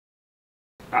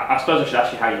I suppose I should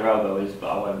ask you how your elbow is, but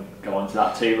I won't go on to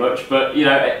that too much. But you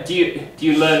know, do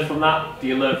you learn from that? Do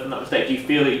you learn from that mistake? Do you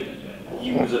feel that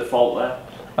you was at fault there?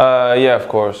 Yeah, of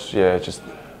course. Yeah, just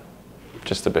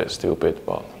a bit stupid,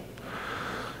 but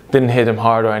didn't hit him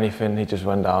hard or anything. He just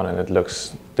went down, and it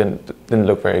didn't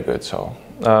look very good. So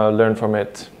learn from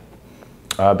it.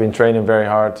 I've been training very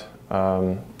hard.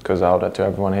 Goes out to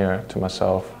everyone here, to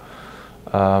myself,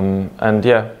 and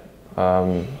yeah.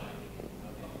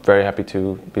 Very happy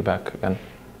to be back again.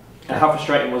 And how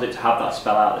frustrating was it to have that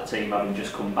spell out of the team, having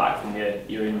just come back from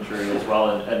your injury as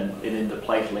well, and in the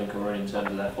place Lincoln were in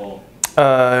terms of their form?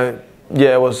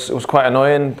 Yeah, it was quite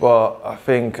annoying, but I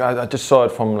think I just saw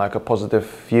it from like a positive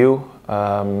view.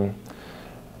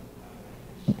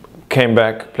 Came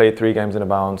back, played 3 games in a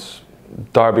bounce.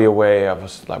 Derby away, I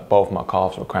was like both my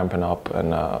calves were cramping up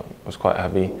and it was quite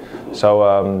heavy.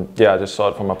 So yeah, I just saw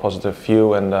it from a positive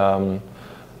view and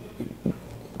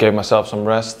gave myself some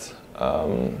rest.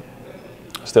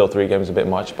 Still 3 games a bit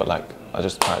much, but like I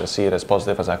just tried to see it as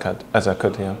positive as I could.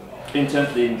 Yeah. In terms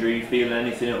of the injury, you feeling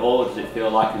anything at all, or does it feel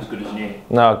like as good as new?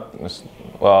 No,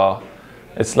 well,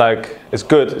 it's like it's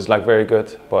good. It's like very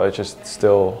good, but it's just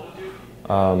still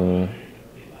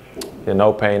yeah,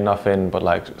 no pain, nothing. But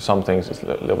like some things, it's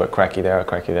a little bit cracky there,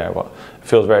 but it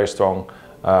feels very strong,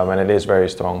 and it is very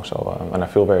strong. So and I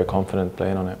feel very confident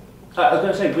playing on it. I was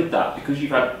going to say with that, because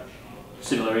you've had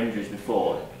similar injuries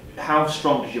before, how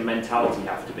strong does your mentality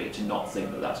have to be to not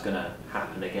think that that's going to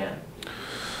happen again?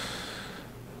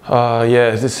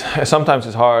 Yeah, sometimes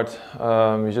it's hard.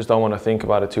 You just don't want to think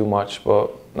about it too much,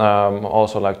 but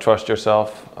also like trust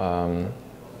yourself,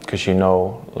 because you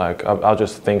know, like I'll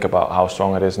just think about how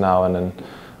strong it is now, and then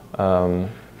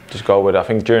just go with it. I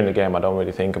think during the game I don't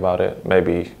really think about it.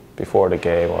 Maybe before the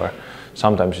game, or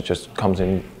sometimes it just comes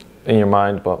in your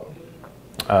mind, but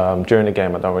during the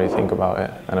game I don't really think about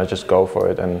it, and I just go for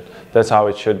it, and that's how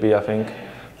it should be, I think.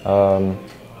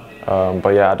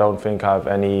 But yeah, I don't think I have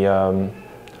any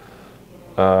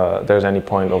there's any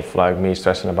point of like me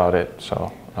stressing about it,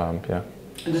 so yeah.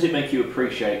 And does it make you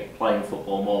appreciate playing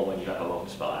football more when you have a long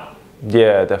spell out?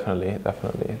 Yeah, definitely.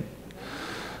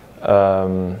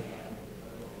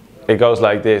 It goes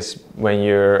like this: when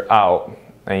you're out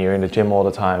and you're in the gym all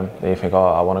the time, then you think, oh,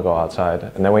 I want to go outside.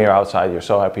 And then when you're outside, you're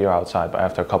so happy you're outside. But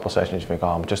after a couple sessions, you think, oh,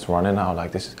 I'm just running now.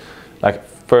 Like this, like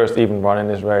first even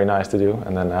running is very nice to do,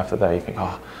 and then after that you think,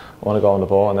 oh, I want to go on the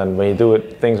ball. And then when you do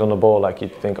things on the ball, like you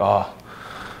think, oh,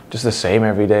 just the same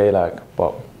every day. Like,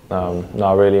 but no,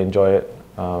 I really enjoy it.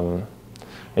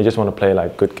 You just want to play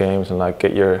like good games and like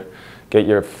get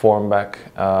your form back.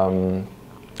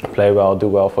 Play well, do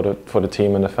well for the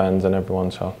team and the fans and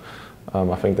everyone. So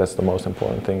I think that's the most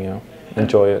important thing. Yeah,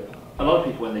 enjoy it. A lot of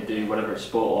people, when they do whatever it's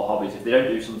sport or hobbies, if they don't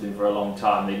do something for a long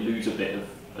time, they lose a bit of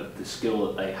the skill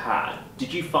that they had.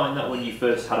 Did you find that when you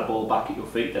first had a ball back at your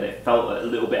feet that it felt a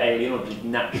little bit alien, or did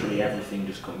naturally everything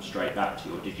just come straight back to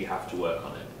you, or did you have to work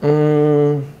on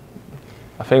it?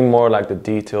 I think more like the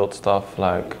detailed stuff,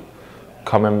 like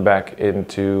coming back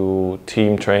into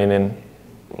team training,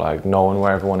 like knowing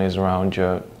where everyone is around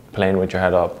you, playing with your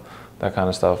head up, that kind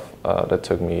of stuff. That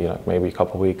took me like maybe a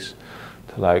couple of weeks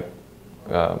to like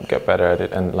get better at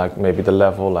it, and like maybe the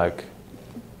level, like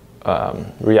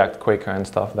react quicker and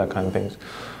stuff, that kind of things.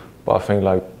 But I think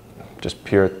like just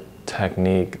pure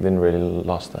technique didn't really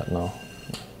lost that, no.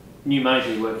 New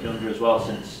manager you're working under as well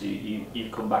since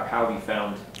you've come back. How have you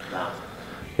found that?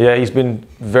 Yeah, he's been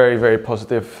very, very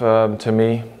positive to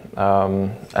me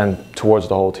and towards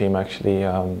the whole team actually.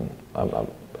 I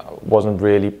wasn't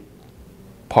really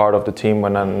part of the team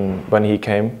when he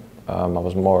came. I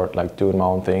was more like doing my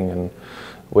own thing and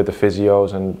with the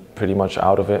physios and pretty much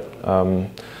out of it.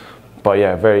 But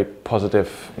yeah, very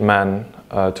positive man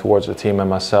towards the team and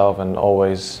myself, and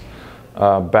always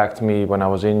backed me when I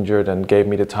was injured and gave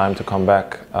me the time to come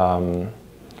back.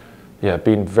 Yeah,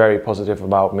 being very positive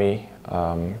about me.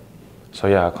 So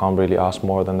yeah, I can't really ask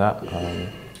more than that.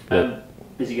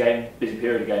 Busy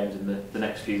period of games in the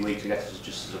next few weeks. I guess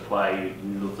just as a player,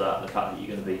 you love that, the fact that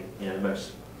you're going to be, you know,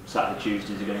 most Saturday,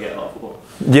 Tuesdays you're going to get a lot of football.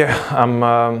 Yeah,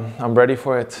 I'm ready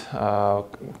for it.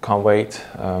 Can't wait.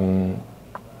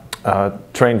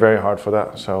 Trained very hard for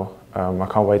that, so I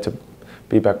can't wait to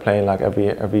be back playing like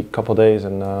every couple of days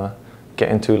and get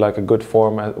into like a good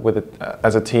form with it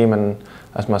as a team and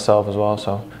as myself as well.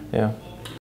 So yeah.